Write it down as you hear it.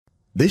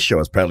This show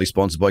is proudly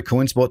sponsored by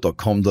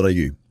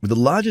coinspot.com.au, with the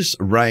largest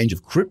range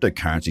of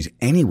cryptocurrencies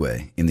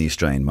anywhere in the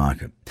Australian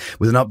market.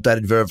 With an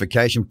updated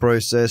verification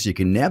process, you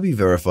can now be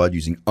verified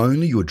using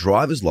only your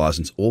driver's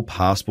license or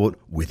passport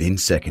within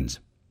seconds.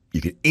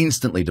 You can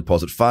instantly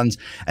deposit funds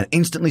and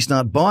instantly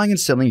start buying and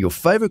selling your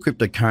favourite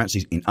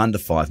cryptocurrencies in under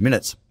 5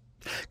 minutes.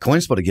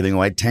 CoinSpot are giving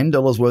away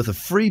 $10 worth of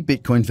free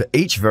Bitcoin for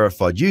each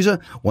verified user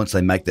once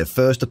they make their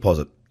first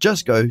deposit.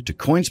 Just go to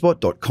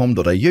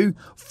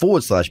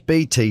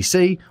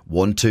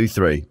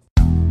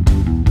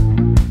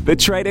coinspot.com.au/BTC123. The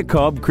Trader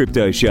Cobb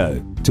Crypto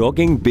Show,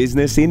 talking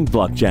business in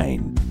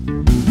blockchain.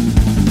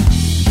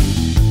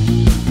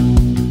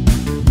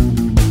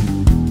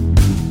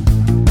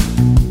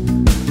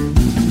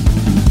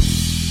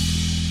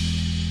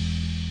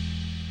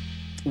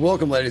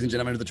 Welcome, ladies and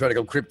gentlemen, to the Trader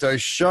Cobb Crypto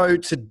Show.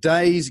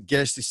 Today's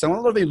guest is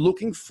someone I've been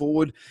looking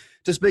forward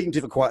to speaking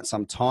to for quite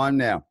some time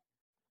now.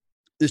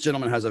 This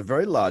gentleman has a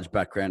very large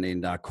background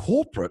in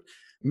corporate,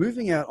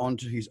 moving out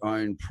onto his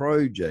own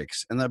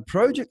projects. And the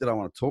project that I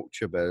want to talk to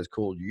you about is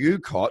called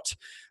UCOT,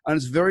 and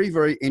it's very,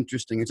 very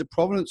interesting. It's a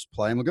provenance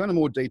play, and we'll go into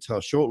more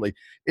detail shortly.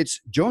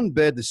 It's John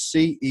Baird, the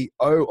CEO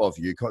of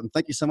UCOT, and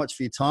thank you so much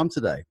for your time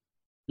today.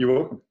 You're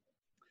welcome.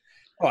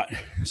 All right,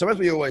 so as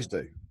we always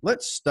do,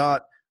 let's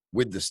start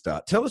with the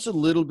start. Tell us a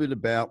little bit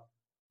about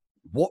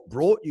what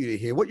brought you to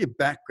here, what your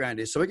background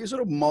is, so we can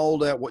sort of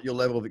mold out what your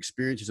level of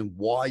experience is and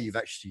why you've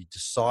actually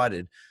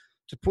decided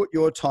to put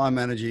your time,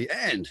 energy,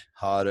 and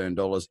hard-earned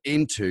dollars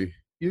into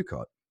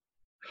UCOT.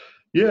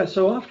 Yeah,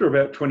 so after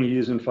about 20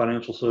 years in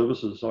financial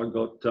services, I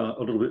got a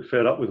little bit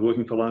fed up with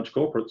working for large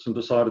corporates and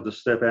decided to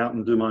step out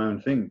and do my own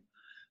thing.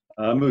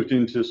 Moved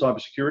into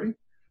cybersecurity,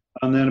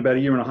 and then about a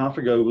year and a half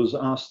ago was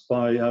asked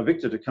by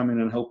Victor to come in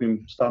and help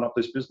him start up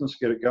this business,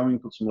 get it going,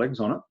 put some legs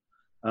on it.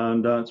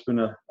 And it's been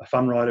a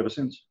fun ride ever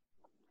since.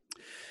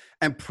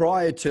 And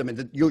prior to, I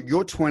mean,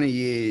 your 20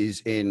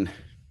 years in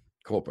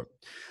corporate,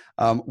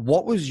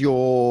 what was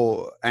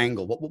your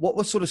angle? What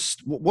was sort of,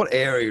 what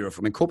area of,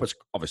 I mean, corporate's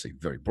obviously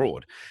very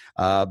broad,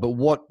 but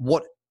what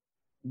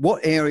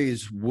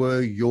areas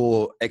were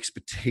your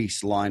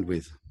expertise lined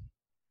with?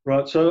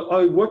 Right, so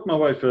I worked my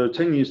way for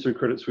 10 years through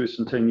Credit Suisse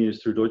and 10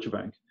 years through Deutsche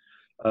Bank,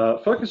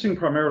 focusing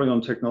primarily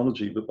on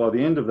technology, but by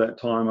the end of that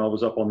time, I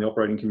was up on the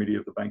operating committee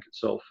of the bank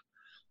itself.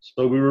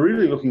 So we were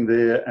really looking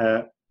there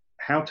at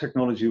how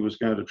technology was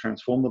going to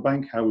transform the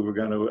bank, how we were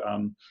going to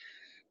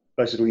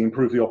basically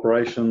improve the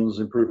operations,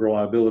 improve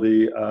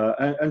reliability,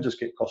 and just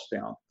get costs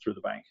down through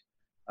the bank.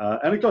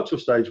 And it got to a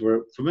stage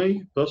where, for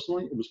me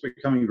personally, it was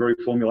becoming very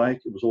formulaic.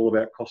 It was all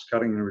about cost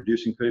cutting and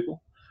reducing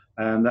people.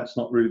 And that's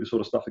not really the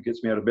sort of stuff that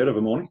gets me out of bed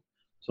every morning.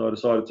 So I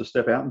decided to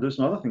step out and do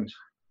some other things.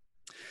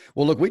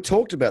 Well, look, we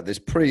talked about this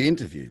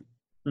pre-interview.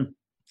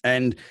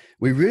 And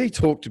we really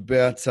talked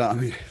about, I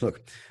mean,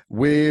 look,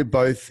 we're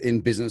both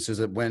in businesses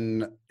that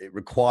when it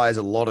requires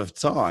a lot of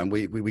time,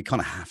 we kind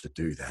of have to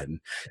do that.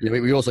 And you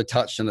know, we also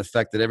touched on the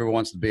fact that everyone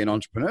wants to be an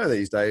entrepreneur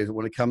these days.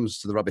 When it comes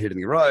to the rubber hitting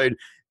the road,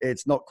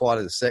 it's not quite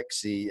as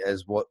sexy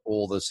as what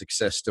all the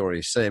success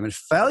stories seem. And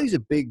failure is a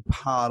big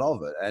part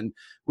of it. And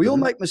we all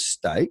make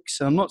mistakes.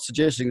 And I'm not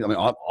suggesting, I mean,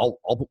 I'll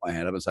put my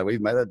hand up and say we've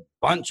made a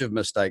bunch of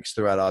mistakes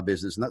throughout our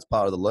business, and that's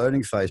part of the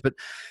learning phase. But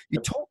you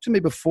talked to me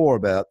before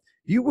about,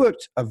 you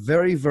worked a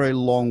very, very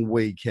long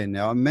weekend.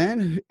 Now, a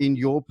man in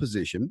your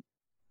position,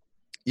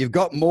 you've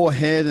got more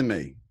hair than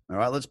me. All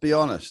right, let's be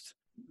honest.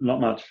 Not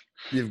much.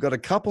 You've got a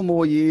couple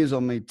more years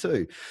on me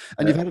too.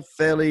 And you've had a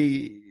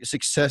fairly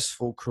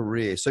successful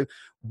career. So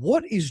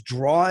what is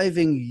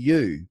driving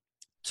you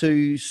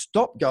to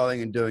stop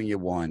going and doing your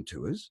wine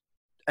tours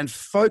and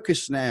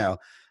focus now,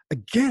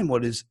 again,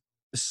 what is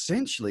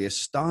essentially a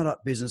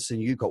startup business in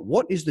UCOT?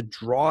 What is the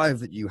drive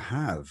that you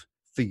have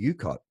for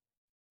UCOT?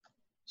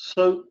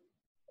 So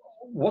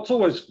what's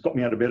always got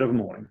me out of bed every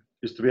morning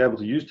is to be able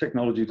to use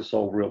technology to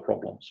solve real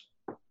problems.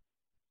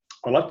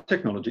 I love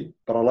technology,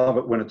 but I love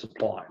it when it's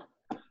applied.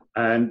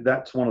 And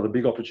that's one of the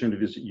big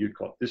opportunities at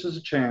UCOT. This is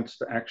a chance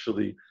to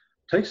actually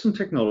take some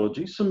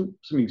technology, some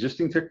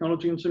existing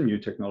technology and some new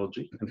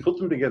technology, and put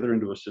them together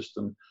into a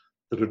system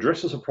that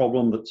addresses a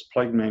problem that's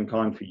plagued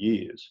mankind for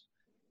years,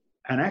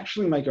 and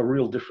actually make a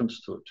real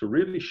difference to it, to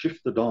really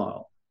shift the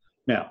dial.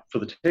 Now, for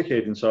the tech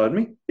head inside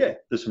me, yeah,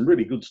 there's some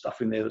really good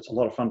stuff in there that's a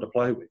lot of fun to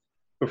play with.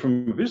 But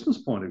from a business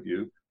point of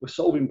view, we're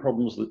solving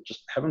problems that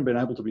just haven't been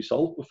able to be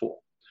solved before.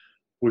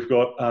 We've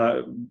got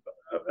an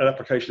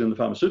application in the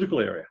pharmaceutical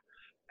area,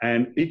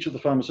 and each of the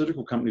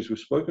pharmaceutical companies we've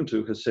spoken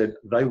to has said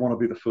they want to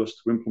be the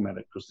first to implement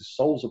it because this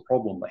solves a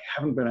problem they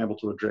haven't been able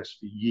to address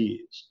for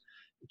years.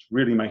 It's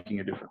really making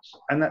a difference.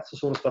 And that's the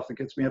sort of stuff that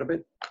gets me out of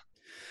bed.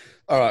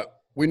 All right.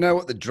 We know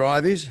what the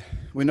drive is.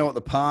 We know what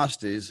the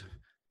past is.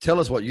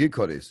 Tell us what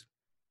UCOT is.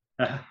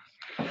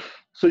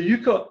 So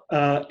UCOT,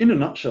 in a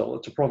nutshell,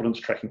 it's a provenance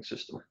tracking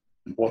system.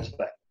 What's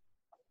that?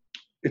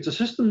 It's a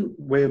system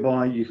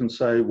whereby you can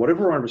say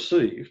whatever I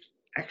received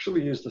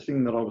actually is the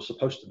thing that I was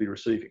supposed to be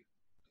receiving.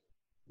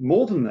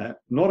 More than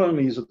that, not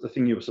only is it the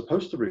thing you were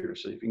supposed to be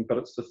receiving, but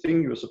it's the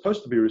thing you were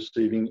supposed to be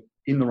receiving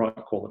in the right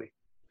quality.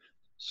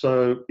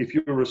 So if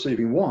you were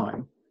receiving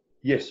wine,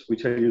 yes, we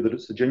tell you that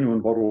it's the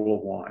genuine bottle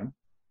of wine,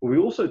 but we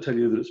also tell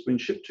you that it's been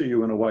shipped to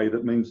you in a way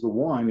that means the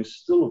wine is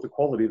still of the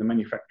quality the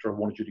manufacturer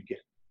wanted you to get.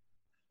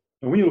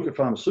 And when you look at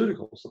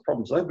pharmaceuticals, the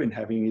problems they've been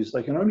having is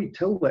they can only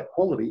tell that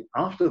quality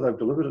after they've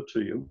delivered it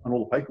to you and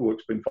all the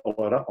paperwork's been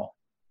followed up on.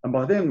 And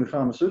by then, with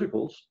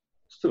pharmaceuticals,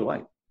 it's too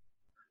late.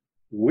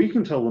 We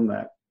can tell them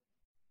that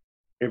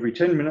every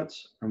 10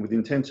 minutes and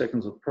within 10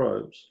 seconds of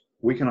probes,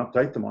 we can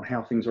update them on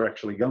how things are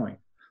actually going.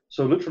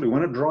 So literally,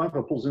 when a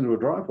driver pulls into a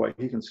driveway,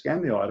 he can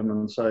scan the item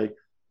and say,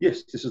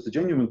 yes, this is the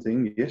genuine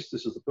thing. Yes,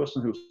 this is the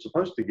person who was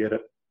supposed to get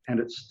it, and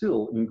it's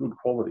still in good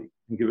quality,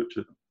 and give it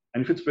to them.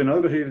 And if it's been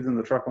overheated in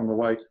the truck on the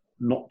way,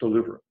 not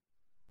deliver it.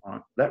 All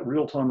right. That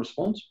real-time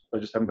response, they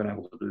just haven't been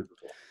able to do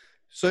before.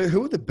 So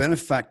who are the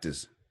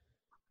benefactors?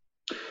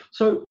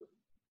 So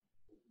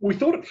we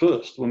thought at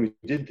first when we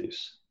did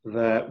this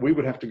that we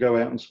would have to go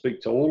out and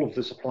speak to all of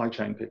the supply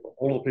chain people,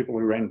 all the people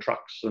who ran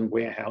trucks and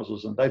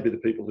warehouses, and they'd be the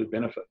people who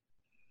benefit.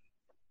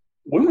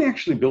 When we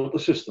actually built the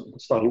system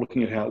and started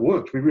looking at how it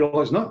worked, we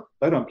realized, no,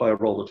 they don't play a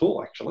role at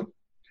all, actually.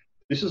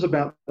 This is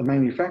about the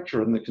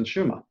manufacturer and the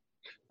consumer.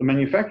 The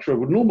manufacturer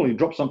would normally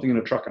drop something in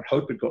a truck and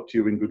hope it got to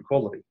you in good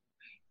quality.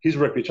 His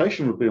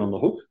reputation would be on the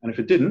hook, and if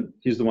it didn't,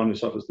 he's the one who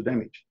suffers the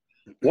damage.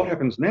 What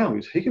happens now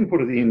is he can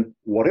put it in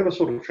whatever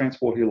sort of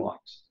transport he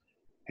likes.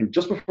 And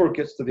just before it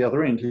gets to the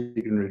other end,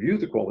 he can review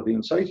the quality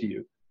and say to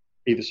you,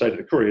 either say to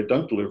the courier,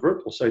 don't deliver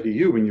it, or say to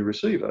you when you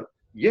receive it,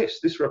 yes,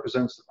 this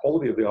represents the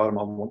quality of the item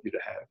I want you to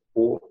have,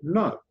 or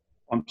no,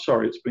 I'm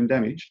sorry, it's been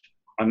damaged.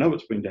 I know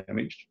it's been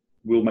damaged.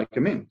 We'll make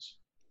amends.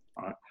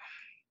 All right.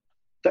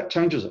 That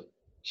changes it.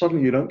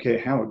 Suddenly you don't care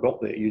how it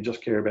got there, you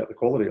just care about the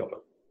quality of it.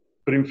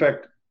 But in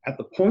fact, at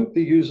the point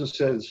the user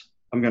says,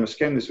 I'm going to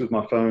scan this with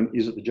my phone,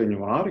 is it the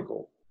genuine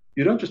article?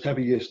 You don't just have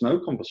a yes-no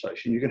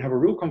conversation, you can have a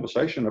real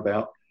conversation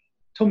about,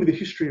 tell me the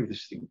history of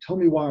this thing, tell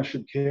me why I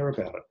should care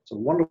about it. It's a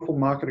wonderful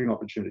marketing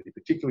opportunity,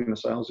 particularly in a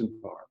sales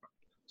environment.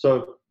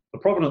 So the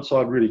provenance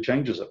side really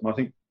changes it. And I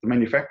think the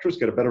manufacturers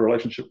get a better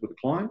relationship with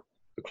the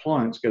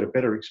clients get a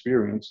better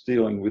experience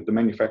dealing with the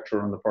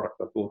manufacturer and the product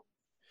they bought.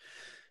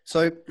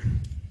 So,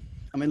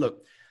 I mean,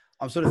 look,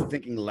 I'm sort of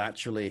thinking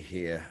laterally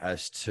here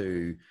as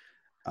to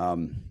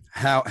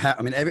how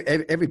I mean,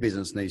 every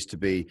business needs to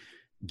be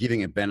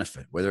giving a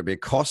benefit, whether it be a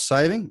cost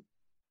saving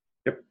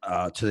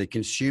to the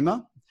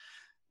consumer,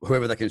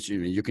 whoever the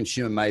consumer. Your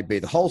consumer may be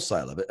the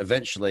wholesaler, but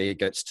eventually it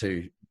gets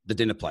to the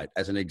dinner plate,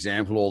 as an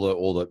example,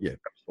 or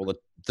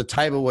the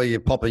table where you're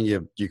popping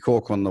your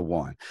cork on the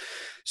wine.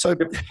 So,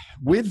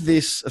 with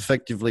this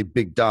effectively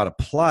big data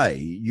play,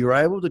 you're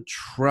able to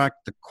track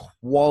the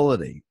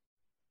quality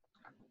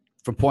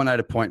from point A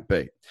to point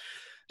B.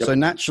 So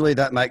naturally,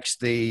 that makes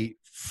the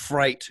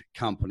freight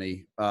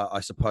company,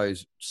 I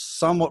suppose,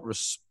 somewhat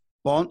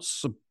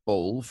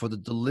responsible for the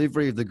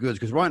delivery of the goods.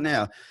 Because right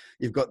now,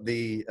 you've got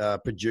the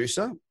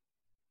producer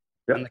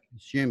and the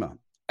consumer.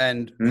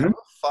 And how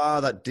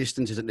far that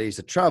distance is it needs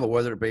to travel,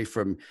 whether it be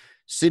from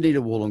Sydney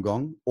to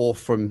Wollongong or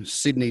from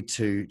Sydney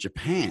to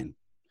Japan.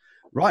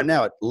 Right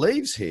now, it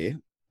leaves here,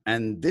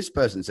 and this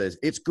person says,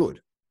 it's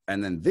good.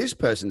 And then this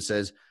person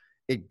says,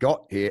 it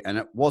got here and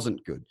it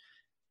wasn't good.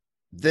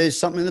 There's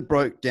something that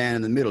broke down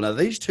in the middle. Now,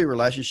 these two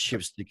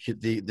relationships,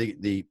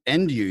 the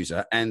end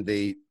user and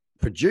the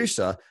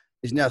producer,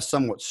 is now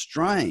somewhat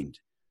strained.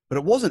 But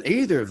it wasn't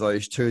either of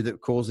those two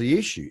that caused the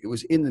issue. It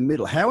was in the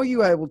middle. How are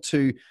you able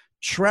to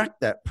track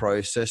that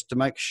process to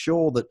make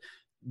sure that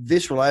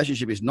this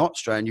relationship is not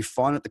strained? You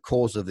find it the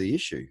cause of the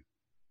issue.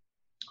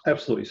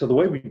 Absolutely. So the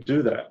way we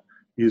do that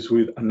is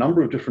with a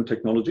number of different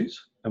technologies,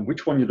 and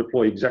which one you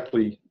deploy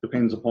exactly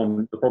depends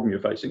upon the problem you're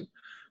facing.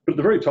 But at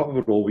the very top of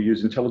it all, we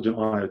use intelligent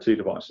IoT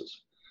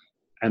devices.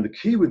 And the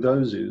key with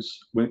those is,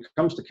 when it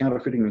comes to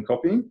counterfeiting and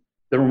copying,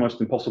 they're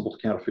almost impossible to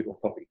counterfeit or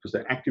copy because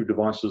they're active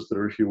devices that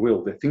are, if you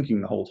will, they're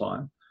thinking the whole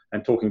time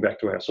and talking back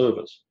to our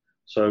servers.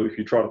 So if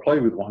you try to play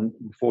with one,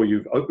 before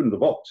you've opened the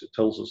box, it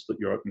tells us that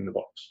you're opening the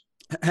box.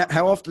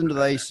 How often do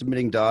they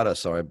submitting data?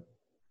 Sorry.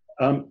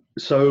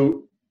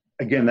 So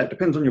again, that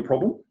depends on your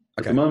problem.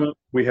 At the moment,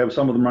 we have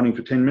some of them running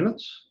for 10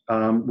 minutes.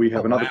 We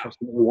have another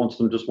customer who wants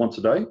them just once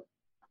a day.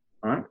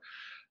 All right.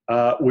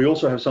 We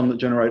also have some that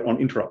generate on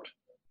interrupt.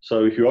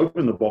 So if you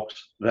open the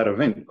box, that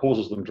event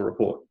causes them to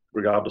report,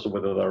 regardless of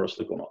whether they're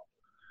asleep or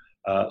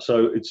not.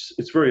 So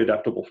it's very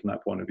adaptable from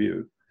that point of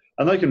view.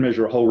 And they can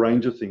measure a whole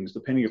range of things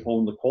depending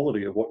upon the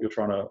quality of what you're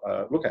trying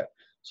to look at.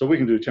 So we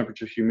can do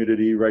temperature,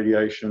 humidity,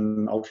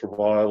 radiation,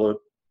 ultraviolet,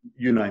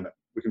 you name it.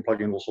 We can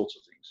plug in all sorts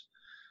of things.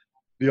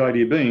 The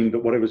idea being that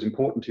whatever's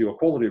important to your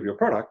quality of your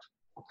product,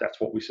 that's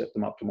what we set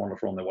them up to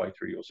monitor on their way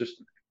through your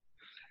system.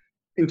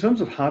 In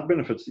terms of hard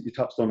benefits that you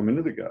touched on a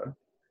minute ago,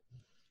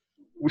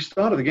 we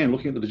started again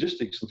looking at the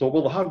logistics and thought,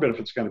 well, the hard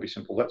benefit's going to be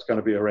simple. That's going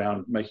to be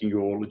around making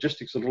your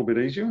logistics a little bit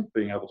easier,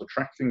 being able to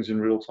track things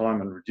in real time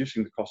and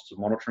reducing the costs of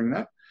monitoring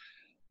that,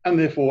 and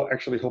therefore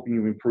actually helping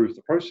you improve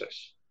the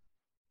process.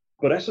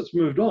 But as it's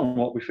moved on,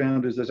 what we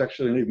found is there's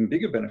actually an even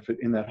bigger benefit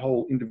in that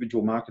whole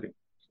individual marketing.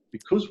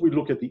 Because we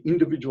look at the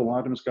individual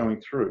items going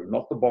through,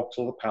 not the box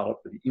or the pallet,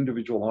 but the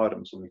individual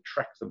items, and we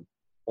track them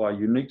by a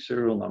unique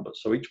serial number.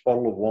 So each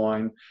bottle of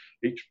wine,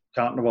 each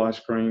carton of ice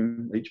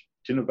cream, each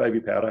tin of baby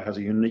powder has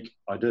a unique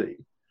ID.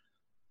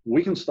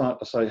 We can start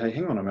to say, hey,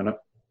 hang on a minute.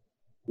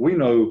 We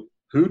know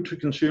who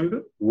consumed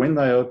it, when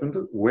they opened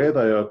it, where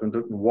they opened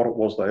it, and what it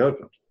was they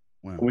opened.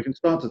 Wow. And we can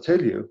start to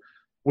tell you,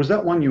 was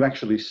that one you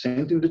actually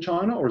sent into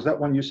China, or is that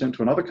one you sent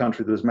to another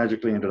country that has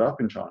magically ended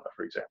up in China,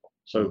 for example?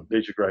 So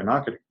there's your grey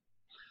marketing.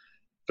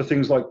 For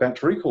things like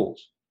batch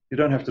recalls, you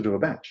don't have to do a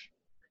batch.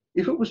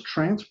 If it was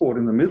transport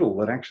in the middle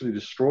that actually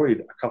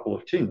destroyed a couple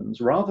of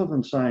tins, rather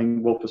than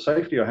saying, well, for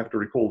safety, I have to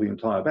recall the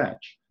entire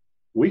batch,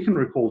 we can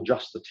recall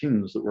just the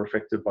tins that were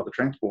affected by the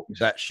transport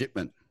mistake. That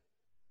shipment.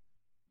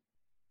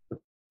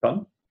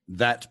 Pardon?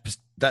 That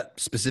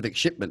specific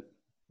shipment.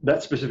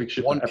 That specific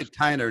shipment. One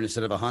container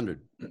instead of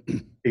 100.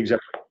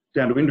 Exactly.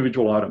 Down to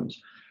individual items.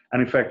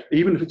 And in fact,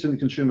 even if it's in the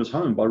consumer's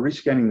home, by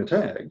rescanning the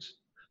tags,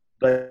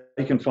 they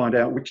can find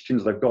out which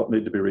tins they've got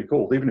need to be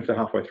recalled, even if they're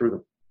halfway through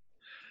them.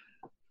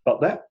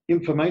 But that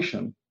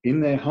information in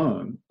their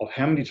home of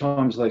how many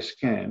times they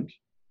scanned,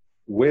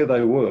 where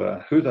they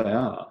were, who they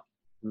are,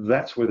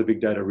 that's where the big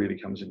data really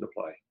comes into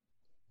play.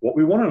 What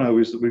we want to know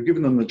is that we've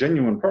given them the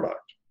genuine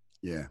product.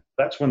 Yeah.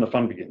 That's when the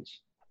fun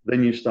begins.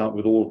 Then you start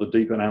with all of the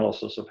deep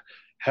analysis of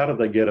how did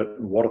they get it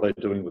and what are they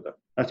doing with it.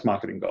 That's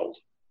marketing gold.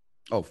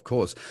 Oh, of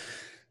course.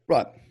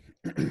 Right.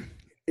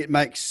 It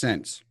makes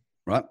sense,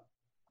 right?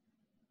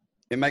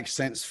 It makes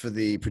sense for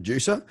the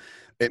producer.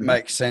 It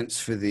makes sense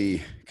for the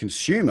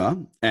consumer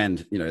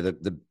and, you know,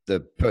 the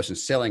person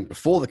selling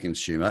before the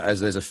consumer, as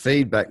there's a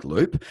feedback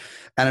loop.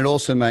 And it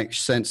also makes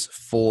sense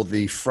for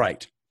the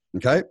freight,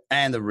 okay?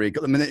 And the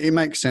recall. I mean, it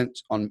makes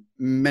sense on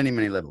many,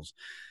 many levels.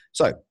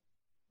 So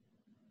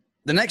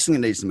the next thing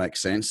that needs to make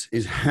sense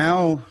is,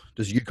 how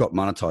does UCOT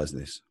monetize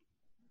this?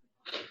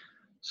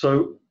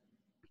 So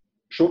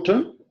short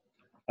term,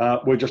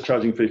 we're just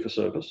charging fee for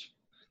service.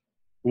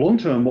 Long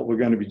term, what we're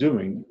going to be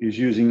doing is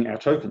using our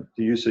token,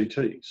 the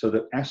UCT, so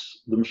that as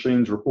the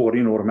machines report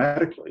in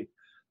automatically,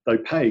 they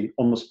pay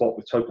on the spot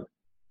with token.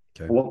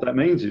 Okay. And what that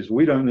means is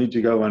we don't need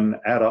to go and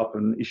add up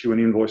and issue an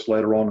invoice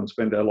later on and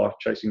spend our life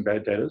chasing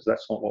bad debtors.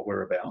 That's not what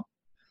we're about.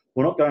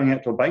 We're not going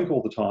out to a bank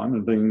all the time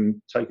and being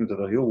taken to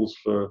the hills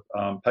for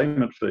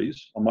payment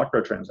fees on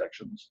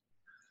microtransactions.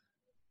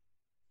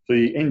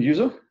 The end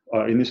user,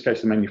 in this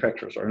case the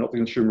manufacturer, sorry, not the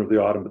consumer of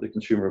the item, but the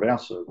consumer of our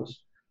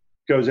service,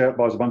 goes out,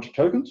 buys a bunch of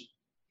tokens,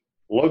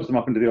 loads them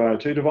up into the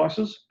IoT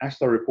devices. As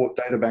they report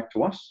data back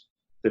to us,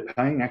 they're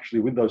paying actually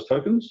with those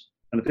tokens.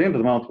 And at the end of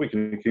the month, we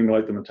can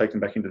accumulate them and take them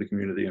back into the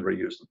community and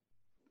reuse them.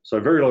 So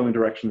very low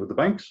interaction with the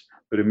banks,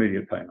 but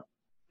immediate payment.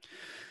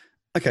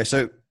 Okay,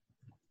 so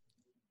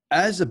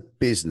as a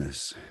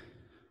business,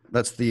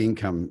 that's the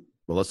income,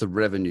 well, that's the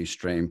revenue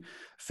stream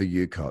for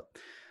UCOT.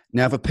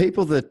 Now, for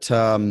people that,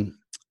 I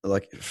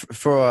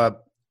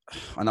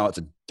know it's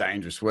a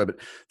dangerous word,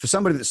 but for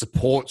somebody that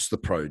supports the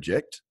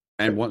project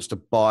and wants to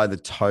buy the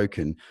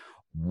token,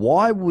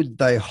 why would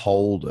they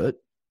hold it?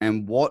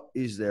 And what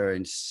is their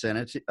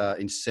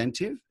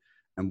incentive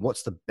and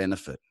what's the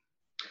benefit?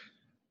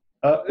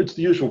 It's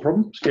the usual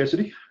problem,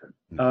 scarcity.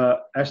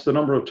 As the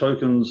number of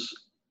tokens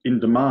in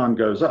demand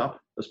goes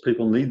up, as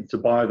people need to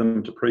buy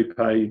them to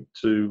prepay,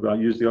 to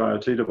use the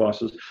IoT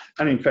devices,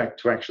 and in fact,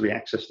 to actually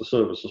access the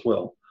service as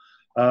well,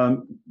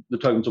 the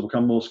tokens will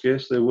become more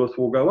scarce, their worth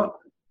will go up.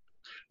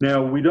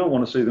 Now, we don't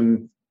want to see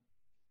them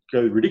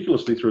go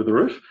ridiculously through the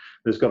roof.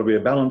 There's got to be a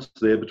balance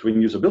there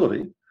between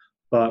usability,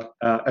 but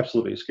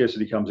absolutely, as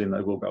scarcity comes in,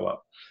 they will go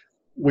up.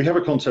 We have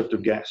a concept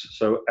of gas.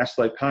 So as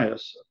they pay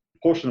us, a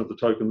portion of the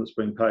token that's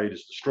been paid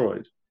is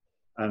destroyed,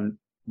 and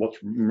what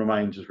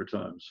remains is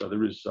returned. So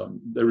there is,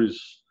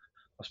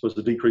 I suppose,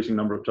 a decreasing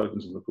number of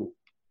tokens in the pool.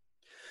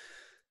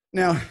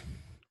 Now,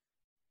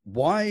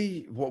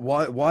 why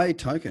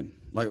token?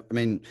 Like, I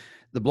mean,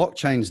 the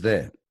blockchain's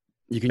there.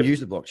 You can use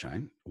the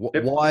blockchain.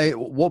 Why?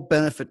 What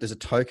benefit does a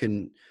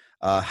token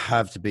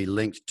have to be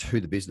linked to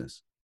the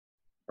business?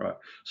 Right.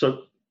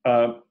 So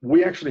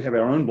we actually have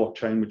our own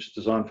blockchain, which is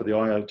designed for the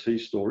IoT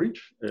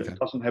storage. It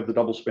doesn't have the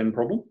double spend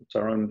problem. It's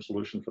our own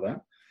solution for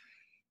that.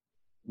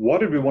 Why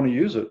did we want to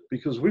use it?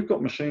 Because we've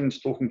got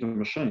machines talking to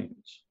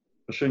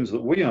machines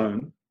that we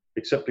own,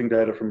 accepting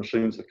data from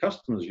machines the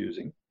customer's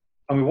using,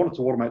 and we wanted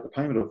to automate the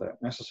payment of that.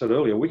 And as I said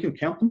earlier, we can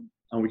count them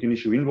and we can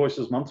issue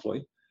invoices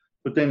monthly,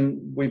 but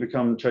then we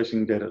become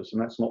chasing debtors,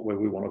 and that's not where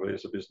we want to be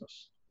as a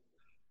business.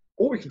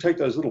 Or we can take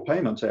those little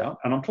payments out,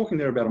 and I'm talking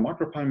there about a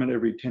micropayment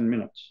every 10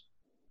 minutes.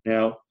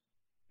 Now,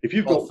 if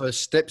you've got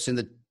first steps in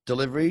the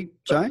delivery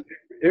chain,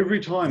 every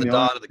time the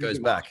data that goes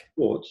back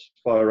reports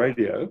via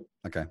radio,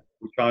 okay,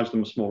 we charge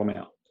them a small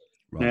amount.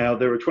 Right. Now,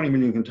 there are 20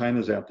 million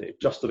containers out there,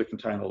 just at a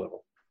container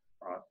level.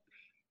 Right?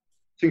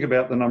 Think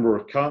about the number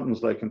of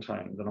cartons they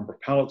contain, the number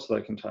of pallets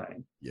they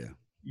contain. Yeah.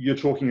 You're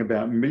talking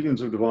about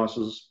millions of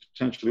devices,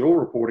 potentially all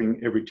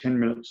reporting every 10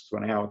 minutes to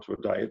an hour to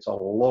a day. It's a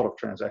lot of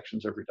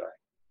transactions every day.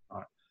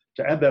 Right?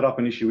 To add that up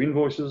and issue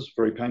invoices,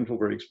 very painful,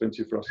 very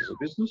expensive for us as a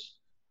business.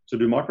 To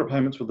do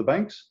micropayments with the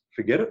banks,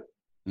 forget it.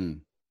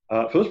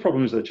 First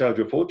problem is they charge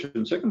you a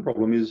fortune. Second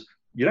problem is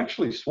you'd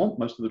actually swamp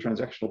most of the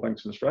transactional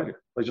banks in Australia.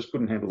 They just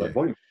couldn't handle that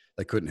volume.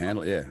 They couldn't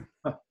handle it,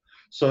 yeah.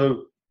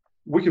 So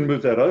we can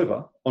move that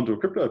over onto a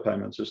crypto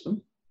payment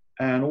system,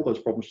 and all those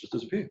problems just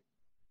disappear.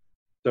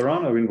 There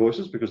are no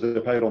invoices because they're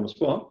paid on the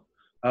spot,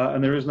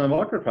 and there is no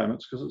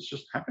micropayments because it's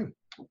just happening.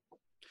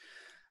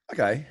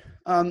 Okay.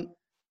 And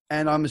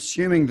I'm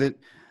assuming that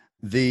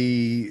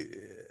the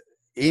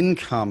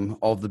income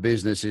of the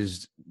business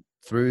is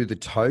through the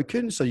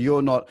token. So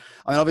you're not,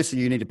 I mean, obviously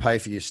you need to pay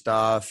for your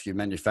staff, your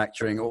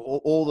manufacturing,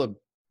 all the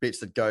bits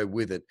that go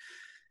with it.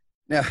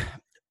 Now,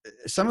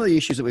 some of the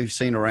issues that we've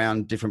seen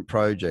around different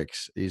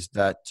projects is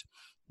that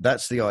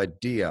that's the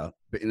idea,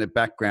 but in the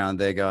background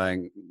they're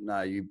going,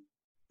 no,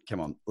 come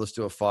on, let's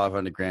do a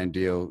 500 grand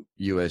deal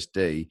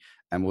USD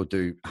and we'll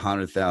do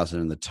 100,000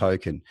 in the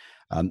token.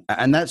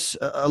 And that's,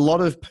 a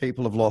lot of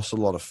people have lost a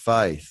lot of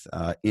faith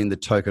in the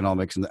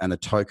tokenomics and the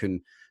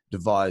token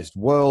devised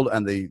world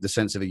and the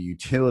sense of a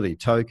utility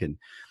token.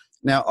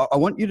 Now, I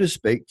want you to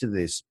speak to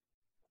this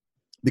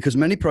because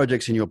many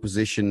projects in your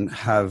position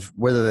have,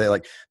 whether they're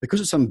like, because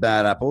of some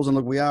bad apples, and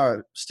look, we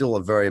are still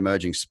a very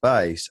emerging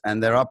space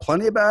and there are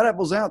plenty of bad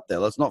apples out there.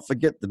 Let's not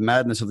forget the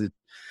madness of the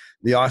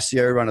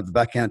ICO run at the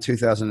back end of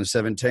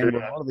 2017,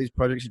 where a lot of these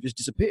projects have just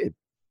disappeared.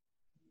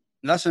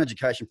 And that's an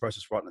education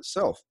process right in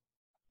itself.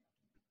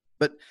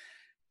 But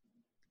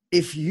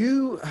if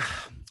you,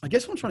 I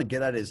guess what I'm trying to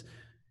get at is,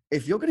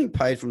 if you're getting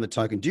paid from the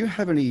token, do you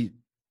have any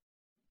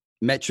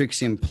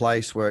metrics in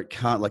place where it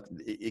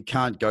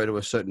can't go to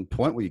a certain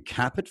point where you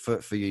cap it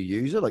for your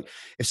user? Like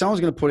if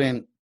someone's going to put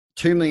in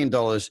 $2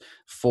 million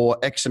for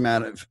X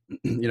amount of,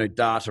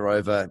 data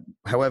over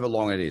however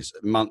long it is,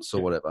 months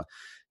or whatever,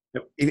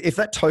 if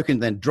that token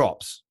then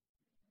drops,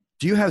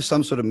 do you have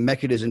some sort of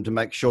mechanism to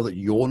make sure that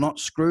you're not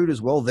screwed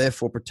as well,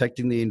 therefore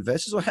protecting the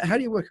investors? Or how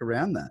do you work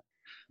around that?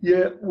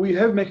 Yeah, we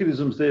have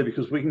mechanisms there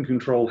because we can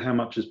control how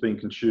much is being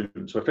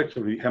consumed. So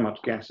effectively, how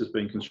much gas is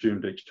being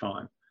consumed each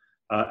time.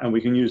 And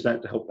we can use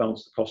that to help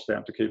balance the cost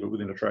out to keep it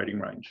within a trading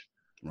range.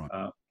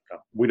 Right.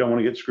 We don't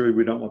want to get screwed.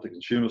 We don't want the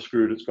consumer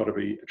screwed. It's got to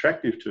be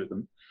attractive to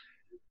them.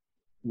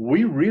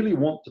 We really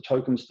want the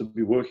tokens to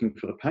be working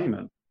for the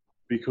payment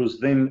because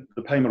then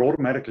the payment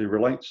automatically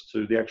relates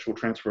to the actual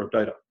transfer of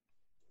data.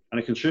 And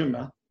a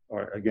consumer,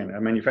 or again,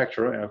 a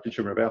manufacturer, our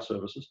consumer of our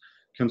services,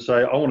 can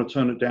say, I want to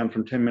turn it down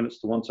from 10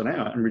 minutes to once an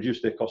hour and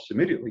reduce their costs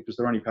immediately because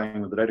they're only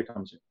paying when the data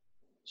comes in.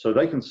 So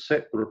they can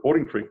set the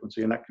reporting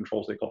frequency and that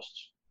controls their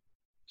costs.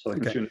 So they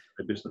can tune into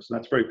their business. And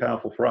that's very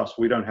powerful for us.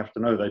 We don't have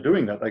to know they're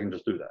doing that. They can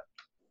just do that.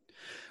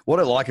 What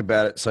I like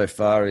about it so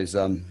far is,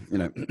 here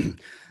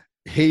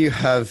you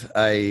have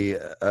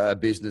a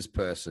business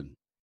person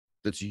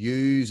that's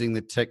using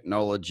the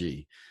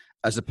technology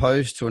as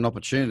opposed to an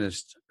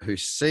opportunist who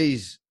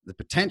sees the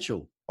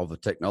potential of the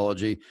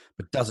technology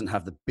but doesn't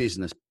have the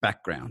business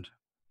background.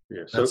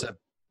 Yeah, so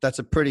that's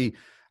a pretty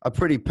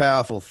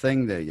powerful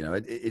thing there.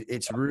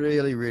 It's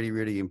really, really,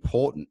 really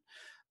important.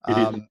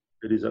 It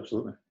is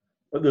absolutely.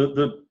 But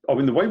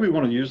the way we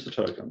want to use the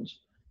tokens,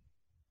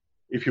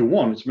 if you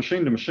want, it's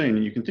machine to machine,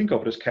 and you can think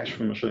of it as cash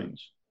for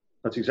machines.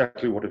 That's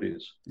exactly what it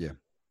is. Yeah.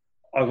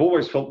 I've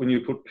always felt when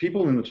you put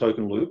people in the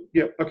token loop,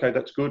 yeah, okay,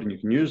 that's good, and you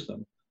can use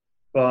them,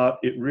 but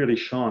it really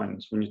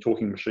shines when you're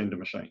talking machine to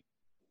machine.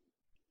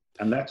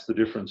 And that's the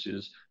difference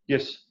is,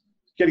 yes,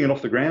 getting it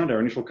off the ground, our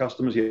initial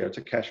customers, yeah, it's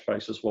a cash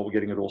basis while we're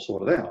getting it all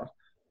sorted out.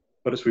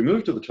 But as we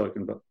move to the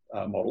token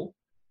model,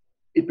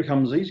 it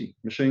becomes easy.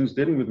 Machines,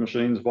 dealing with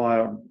machines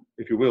via,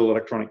 if you will,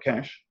 electronic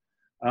cash,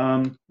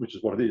 which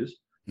is what it is.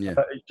 Yeah.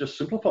 It just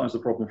simplifies the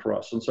problem for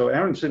us. And so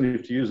our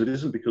incentive to use it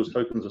isn't because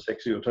tokens are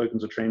sexy or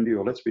tokens are trendy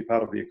or let's be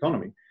part of the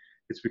economy.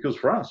 It's because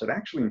for us, it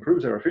actually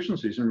improves our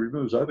efficiencies and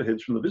removes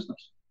overheads from the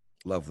business.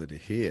 Lovely to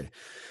hear.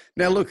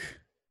 Now, look,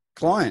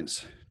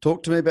 clients,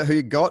 talk to me about who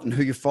you got and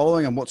who you're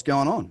following and what's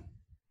going on.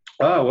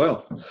 Oh,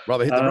 well.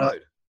 Rather hit the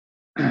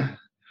road.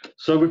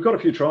 So we've got a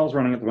few trials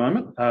running at the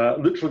moment.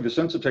 Literally the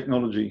sensor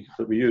technology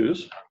that we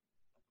use,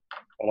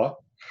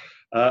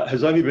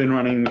 has only been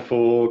running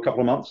for a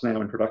couple of months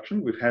now in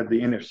production. We've had the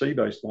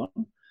NFC-based one.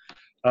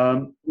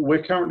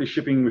 We're currently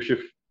shipping, we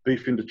ship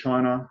beef into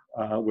China.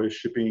 We're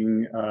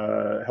shipping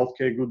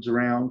healthcare goods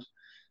around.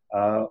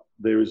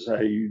 There is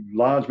a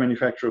large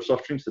manufacturer of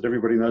soft drinks that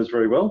everybody knows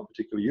very well,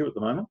 particularly you at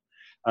the moment,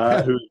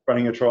 who's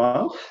running a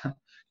trial.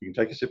 You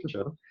can take a sip and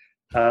show them.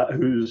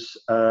 Who's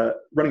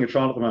running a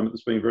trial at the moment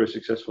that's being very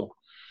successful.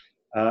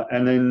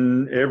 And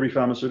then every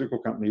pharmaceutical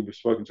company we've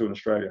spoken to in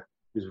Australia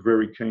is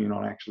very keen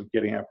on actually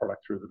getting our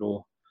product through the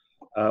door.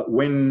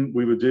 When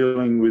we were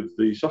dealing with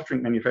the soft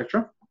drink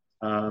manufacturer,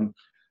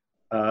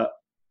 the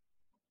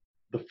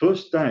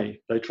first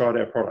day they tried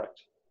our product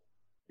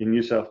in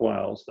New South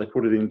Wales, they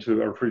put it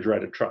into a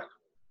refrigerated truck.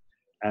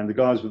 And the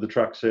guys with the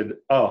truck said,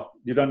 oh,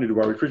 you don't need to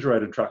worry,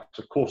 refrigerated trucks,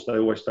 of course, they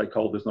always stay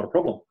cold, there's not a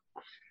problem.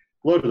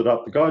 Loaded it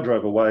up, the guy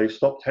drove away,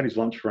 stopped, had his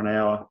lunch for an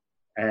hour,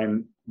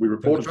 and we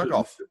reported to him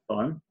at the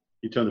time.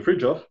 He turned the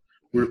fridge off.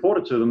 We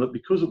reported to them that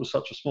because it was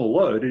such a small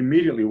load, it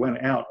immediately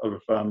went out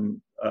of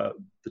the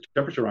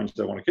temperature range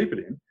they want to keep it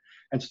in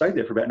and stayed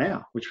there for about an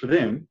hour, which for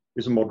them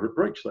is a moderate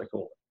breach, they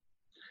call it.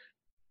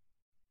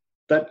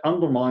 that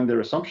undermined their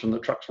assumption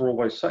that trucks were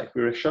always safe.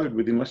 We showed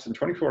within less than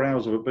 24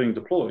 hours of it being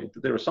deployed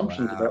that their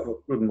assumptions about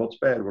what's good and what's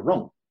bad were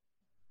wrong.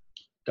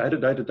 Data,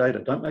 data, data.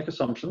 Don't make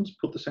assumptions.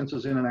 Put the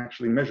sensors in and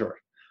actually measure it.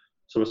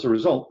 So as a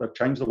result, they've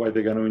changed the way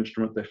they're going to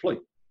instrument their fleet.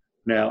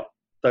 Now,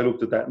 they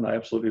looked at that and they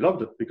absolutely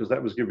loved it because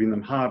that was giving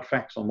them hard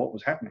facts on what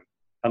was happening.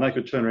 And they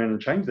could turn around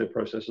and change their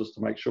processes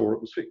to make sure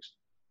it was fixed.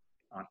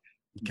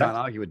 You can't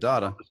argue with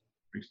data.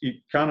 You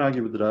can't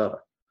argue with the data.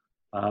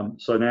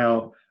 So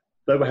now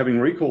they were having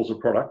recalls of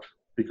product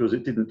because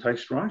it didn't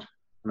taste right.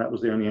 And that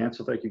was the only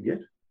answer they could get.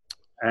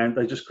 And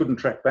they just couldn't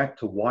track back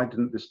to why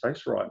didn't this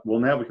taste right? Well,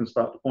 now we can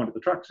start to point at the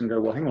trucks and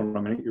go, well, hang on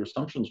a minute, your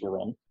assumptions were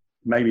wrong.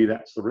 Maybe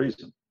that's the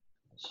reason.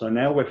 So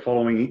now we're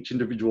following each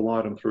individual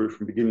item through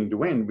from beginning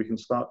to end. We can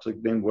start to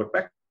then work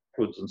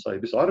backwards and say,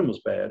 this item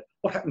was bad.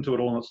 What happened to it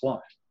all in its life?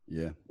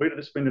 Yeah. Where did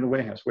it spend in a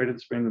warehouse? Where did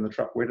it spend in the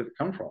truck? Where did it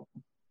come from?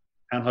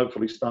 And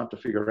hopefully start to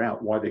figure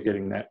out why they're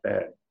getting that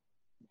bad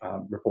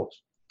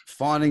reports.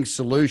 Finding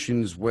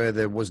solutions where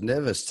there was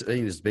never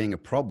seen as being a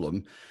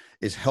problem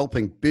is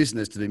helping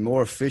business to be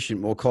more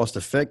efficient, more cost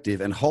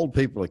effective, and hold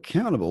people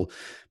accountable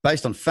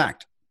based on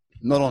fact,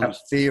 not on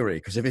theory.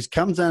 Because if it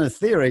comes down to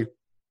theory,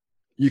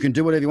 you can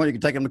do whatever you want. You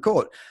can take them to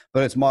court,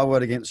 but it's my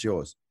word against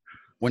yours.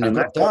 When you've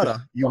got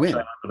data, you win.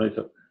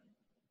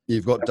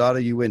 You've got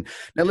data, you win.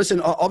 Now, listen,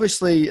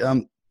 obviously,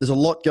 there's a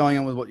lot going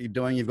on with what you're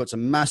doing. You've got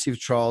some massive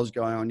trials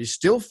going on. You're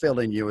still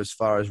fairly new as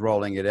far as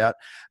rolling it out.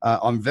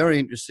 I'm very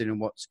interested in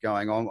what's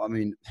going on. I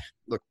mean,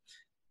 look,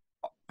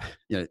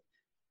 you know,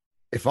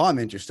 if I'm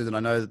interested, and I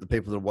know that the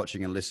people that are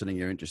watching and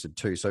listening are interested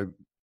too. So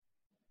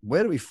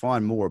where do we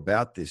find more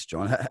about this,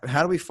 John?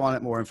 How do we find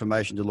out more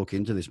information to look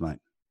into this, mate?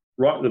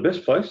 Right. The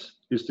best place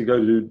is to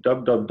go to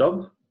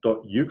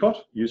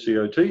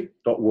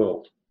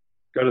www.ucot.world.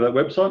 Go to that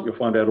website. You'll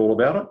find out all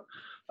about it.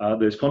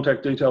 There's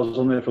contact details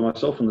on there for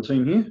myself and the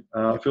team here.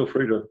 Feel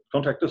free to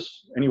contact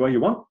us any way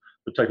you want,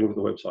 but take a look at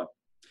the website.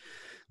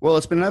 Well,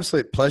 it's been an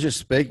absolute pleasure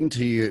speaking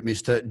to you,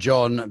 Mr.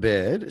 John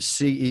Baird,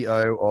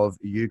 CEO of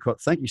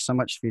UCOT. Thank you so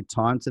much for your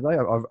time today.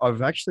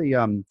 I've actually,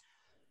 I've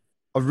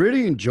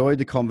really enjoyed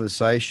the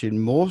conversation,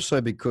 more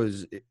so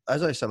because,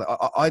 as I said,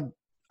 I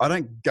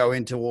don't go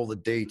into all the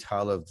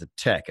detail of the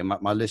tech, and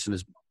my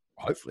listeners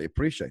hopefully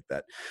appreciate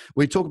that.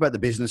 We talk about the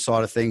business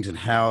side of things and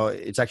how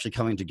it's actually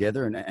coming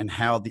together and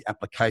how the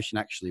application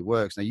actually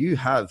works. Now, you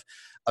have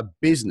a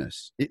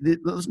business.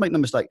 Let's make no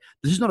mistake.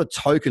 This is not a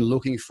token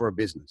looking for a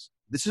business.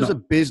 This is a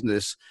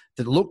business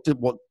that looked at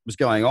what was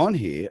going on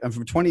here, and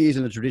from 20 years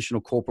in the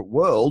traditional corporate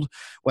world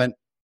went,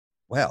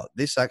 wow,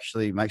 this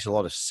actually makes a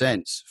lot of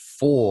sense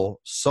for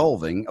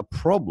solving a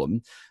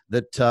problem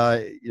that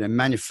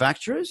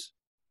manufacturers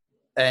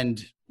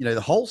and the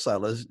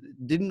wholesalers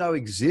didn't know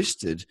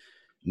existed.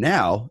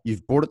 Now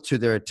you've brought it to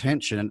their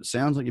attention, and it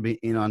sounds like you're being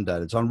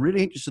inundated. So I'm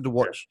really interested to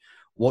watch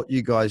what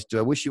you guys do.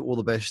 I wish you all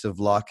the best of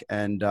luck.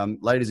 And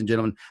ladies and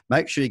gentlemen,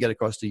 make sure you get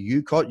across to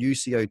UCOT,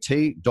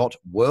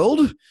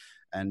 UCOT.world,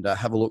 and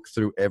have a look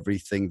through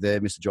everything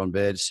there. Mr. John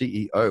Baird,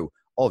 CEO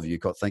of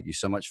UCOT, thank you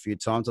so much for your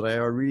time today.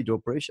 I really do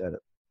appreciate it.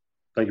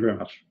 Thank you very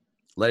much.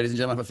 Ladies and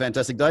gentlemen, have a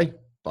fantastic day.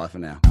 Bye for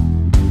now.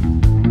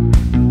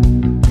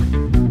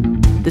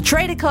 The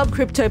Trader Cobb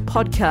Crypto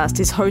Podcast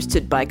is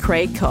hosted by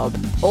Craig Cobb.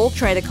 All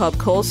Trader Cobb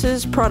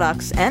courses,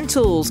 products, and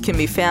tools can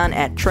be found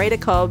at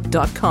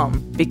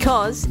tradercobb.com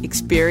because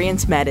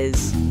experience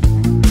matters.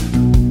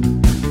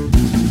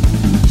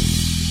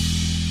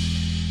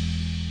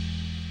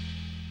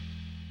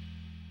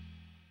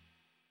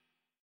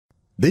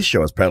 This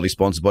show is proudly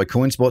sponsored by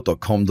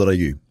coinspot.com.au,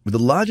 with the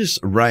largest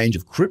range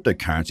of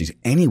cryptocurrencies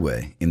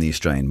anywhere in the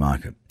Australian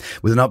market.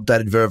 With an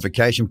updated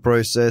verification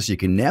process, you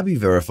can now be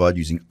verified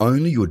using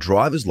only your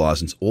driver's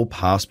license or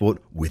passport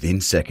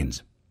within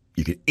seconds.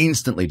 You can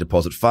instantly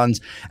deposit funds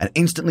and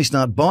instantly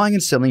start buying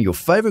and selling your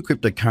favorite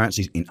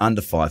cryptocurrencies in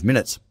under 5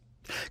 minutes.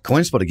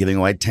 CoinSpot are giving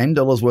away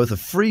 $10 worth of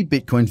free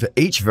Bitcoin for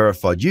each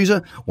verified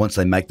user once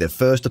they make their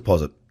first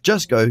deposit.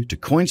 Just go to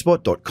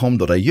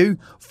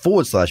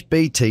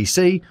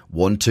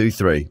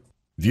coinspot.com.au/BTC123.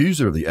 Views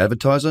are of the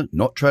advertiser,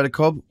 not Trader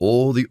Cobb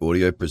or the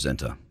audio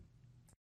presenter.